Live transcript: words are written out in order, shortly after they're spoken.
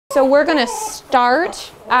So we're gonna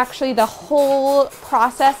start actually the whole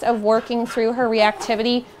process of working through her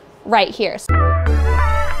reactivity right here.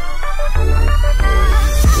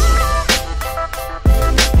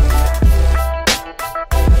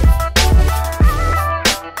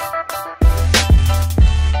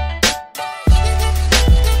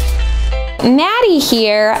 Maddie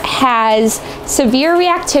here has severe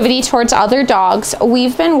reactivity towards other dogs.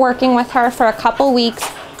 We've been working with her for a couple weeks.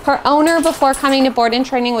 Her owner, before coming to board and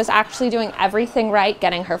training, was actually doing everything right,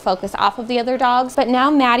 getting her focus off of the other dogs. But now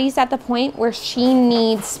Maddie's at the point where she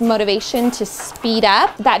needs motivation to speed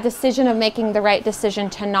up that decision of making the right decision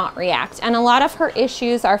to not react. And a lot of her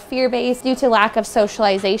issues are fear-based due to lack of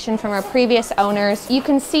socialization from her previous owners. You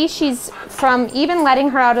can see she's, from even letting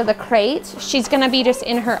her out of the crate, she's gonna be just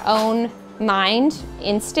in her own mind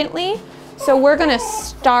instantly. So we're gonna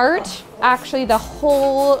start actually the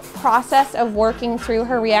whole process of working through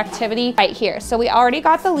her reactivity right here. So we already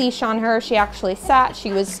got the leash on her. She actually sat,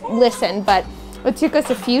 she was listened, but it took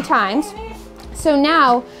us a few times. So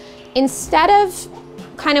now, instead of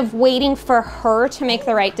kind of waiting for her to make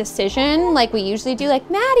the right decision, like we usually do, like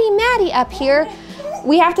Maddie up here,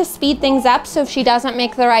 we have to speed things up. So if she doesn't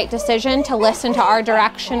make the right decision to listen to our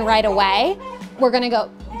direction right away, we're gonna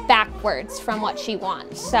go backwards from what she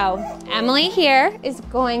wants. So Emily here is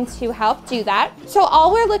going to help do that. So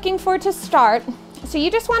all we're looking for to start, so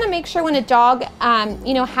you just want to make sure when a dog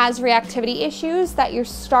you know, has reactivity issues, that you're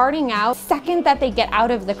starting out, second that they get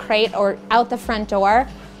out of the crate or out the front door,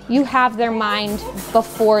 you have their mind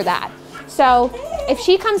before that. So if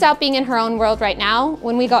she comes out being in her own world right now,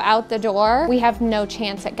 when we go out the door, we have no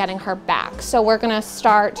chance at getting her back. So we're gonna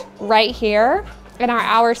start right here in our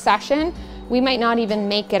hour session. We might not even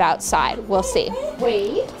make it outside. We'll see.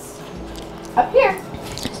 Wait. Up here.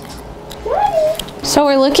 Daddy. So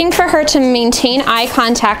we're looking for her to maintain eye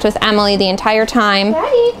contact with Emily the entire time.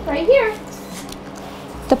 Daddy, right here.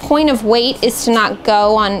 The point of wait is to not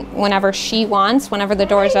go on whenever she wants, whenever the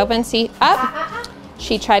door is open. See, up.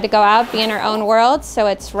 She tried to go out, be in her own world, so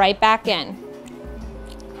it's right back in.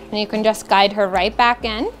 And you can just guide her right back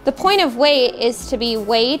in. The point of wait is to be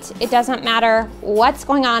wait. It doesn't matter what's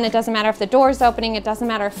going on. It doesn't matter if the door's opening. It doesn't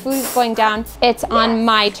matter if food's going down. It's on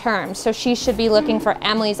my terms. So she should be looking for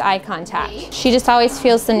Emily's eye contact. She just always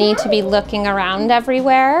feels the need to be looking around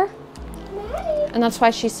everywhere. And that's why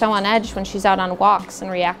she's so on edge when she's out on walks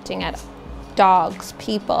and reacting at dogs,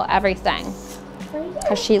 people, everything.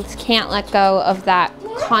 Because she can't let go of that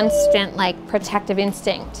constant, like, protective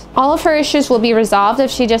instinct. All of her issues will be resolved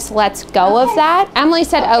if she just lets go of that. Emily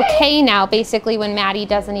said okay now, basically, when Maddie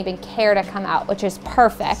doesn't even care to come out, which is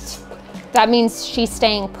perfect. That means she's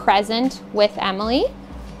staying present with Emily.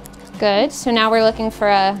 Good. So now we're looking for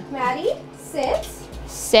a Maddie, sit.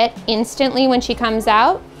 Sit instantly when she comes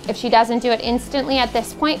out. If she doesn't do it instantly at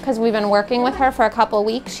this point, because we've been working with her for a couple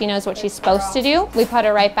weeks, she knows what she's supposed to do. We put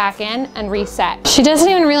her right back in and reset. She doesn't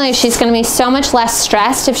even realize she's going to be so much less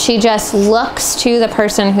stressed if she just looks to the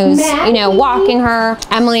person who's, you know, walking her,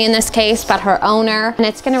 Emily in this case, but her owner. And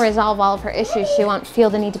it's going to resolve all of her issues. She won't feel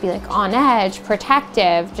the need to be like on edge,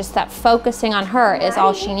 protective, just that focusing on her is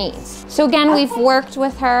all she needs. So again, we've worked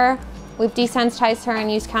with her. We've desensitized her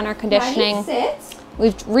and used counter conditioning.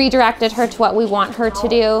 We've redirected her to what we want her to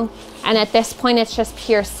do. And at this point, it's just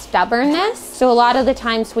pure stubbornness. So a lot of the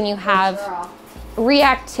times when you have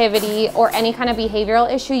reactivity or any kind of behavioral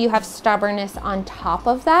issue, you have stubbornness on top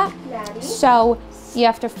of that. So you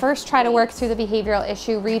have to first try to work through the behavioral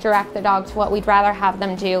issue, redirect the dog to what we'd rather have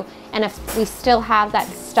them do. And if we still have that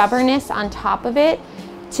stubbornness on top of it,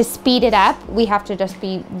 to speed it up, we have to just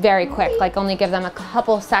be very quick, like only give them a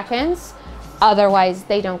couple seconds. Otherwise,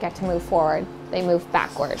 they don't get to move forward. They move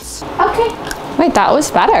backwards. Okay. Wait, that was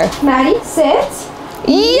better. Maddie, sit.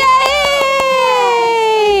 Yay!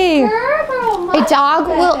 Girl, a dog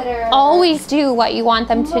will always do what you want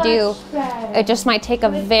them to do. It just might take a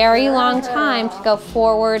very long time to go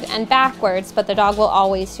forward and backwards, but the dog will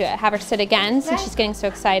always do it. Have her sit again since she's getting so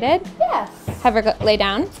excited. Yes. Have her lay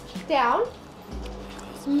down. Down.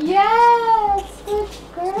 Yes. Good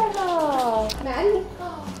girl. Maddie.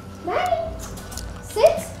 Maddie.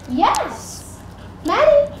 Sit. Yes.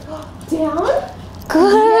 Maddie, down.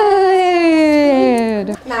 Good.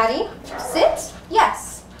 Yes. Maddie, sit.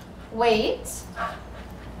 Yes. Wait.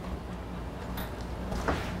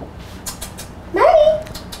 Maddie.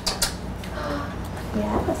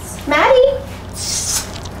 Yes. Maddie.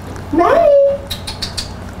 Maddie.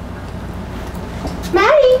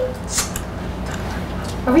 Maddie.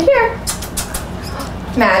 Over here.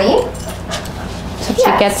 Maddie. So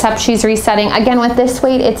she gets up, she's resetting. Again, with this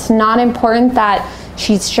weight, it's not important that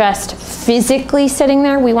she's just physically sitting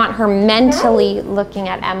there. We want her mentally looking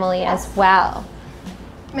at Emily as well.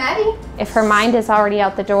 Maddie. If her mind is already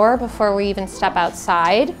out the door before we even step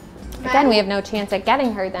outside, again, we have no chance at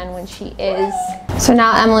getting her then when she is. So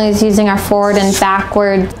now Emily is using our forward and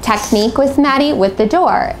backward technique with Maddie with the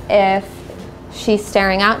door. If she's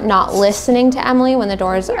staring out, not listening to Emily when the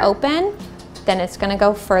door is open, then it's gonna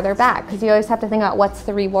go further back, because you always have to think about what's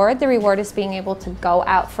the reward. The reward is being able to go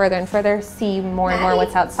out further and further, see more and more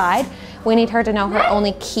what's outside. We need her to know her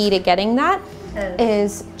only key to getting that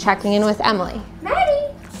is checking in with Emily.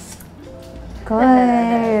 Maddie.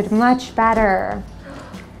 Good, much better.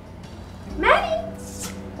 Maddie.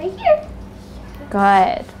 Right here.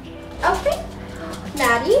 Good. Okay.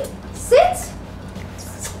 Maddie, sit.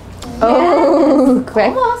 Oh,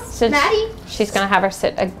 quick. Almost. So Maddie. She's gonna have her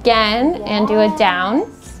sit again and do a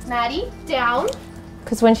down. Maddie, down.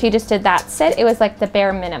 Because when she just did that sit, it was like the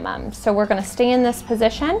bare minimum. So we're gonna stay in this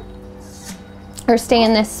position or stay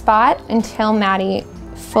in this spot until Maddie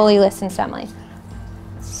fully listens to Emily.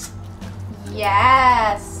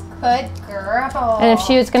 Yes, good girl. And if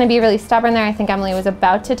she was gonna be really stubborn there, I think Emily was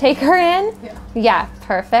about to take her in. Yeah,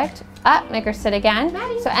 perfect. Up, make her sit again.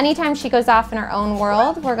 Maddie. So anytime she goes off in her own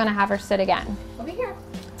world, we're gonna have her sit again. Over here.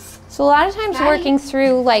 So a lot of times Maddie. working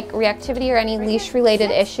through like reactivity or any leash related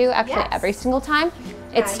issue, actually every single time,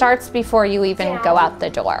 it starts before you even go out the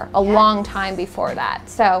door, a long time before that.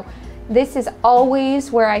 So this is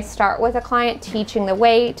always where I start with a client, teaching the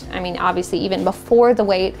weight. I mean, obviously even before the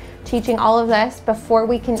weight, teaching all of this before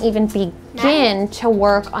we can even begin to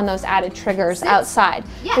work on those added triggers outside.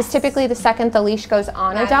 Because typically the second the leash goes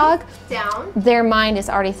on a dog, their mind is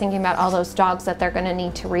already thinking about all those dogs that they're gonna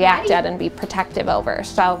need to react at and be protective over.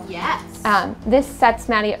 So this sets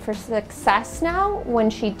Maddie up for success now when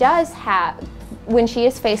she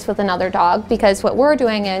is faced with another dog, because what we're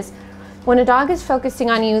doing is when a dog is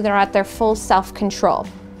focusing on you, they're at their full self-control.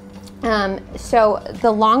 So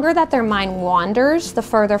the longer that their mind wanders, the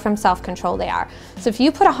further from self-control they are. So if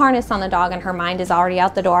you put a harness on the dog and her mind is already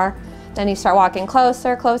out the door, then you start walking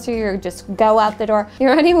closer, you just go out the door.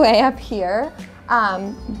 You're already way up here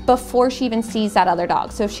before she even sees that other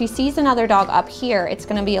dog. So if she sees another dog up here, it's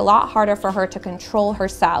gonna be a lot harder for her to control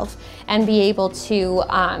herself and be able to,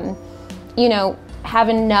 you know, have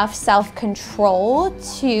enough self-control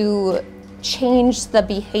to change the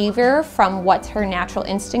behavior from what her natural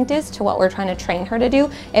instinct is to what we're trying to train her to do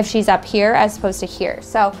if she's up here as opposed to here.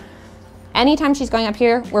 So anytime she's going up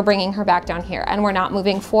here, we're bringing her back down here, and we're not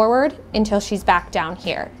moving forward until she's back down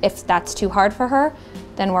here. If that's too hard for her,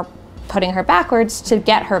 then we're putting her backwards to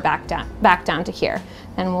get her back down to here.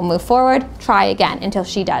 And we'll move forward, try again until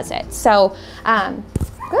she does it. So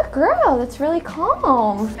good girl, that's really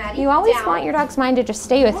calm. You always want your dog's mind to just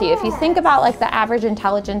stay with you. If you think about like the average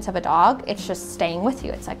intelligence of a dog, it's just staying with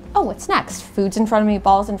you. It's like, oh, what's next? Food's in front of me,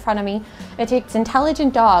 ball's in front of me. It takes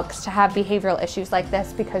intelligent dogs to have behavioral issues like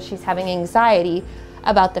this because she's having anxiety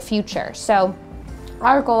about the future. So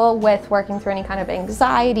our goal with working through any kind of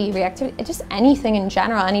anxiety, reactivity, just anything in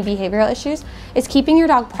general, any behavioral issues, is keeping your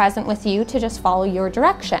dog present with you to just follow your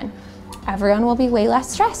direction. Everyone will be way less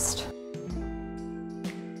stressed.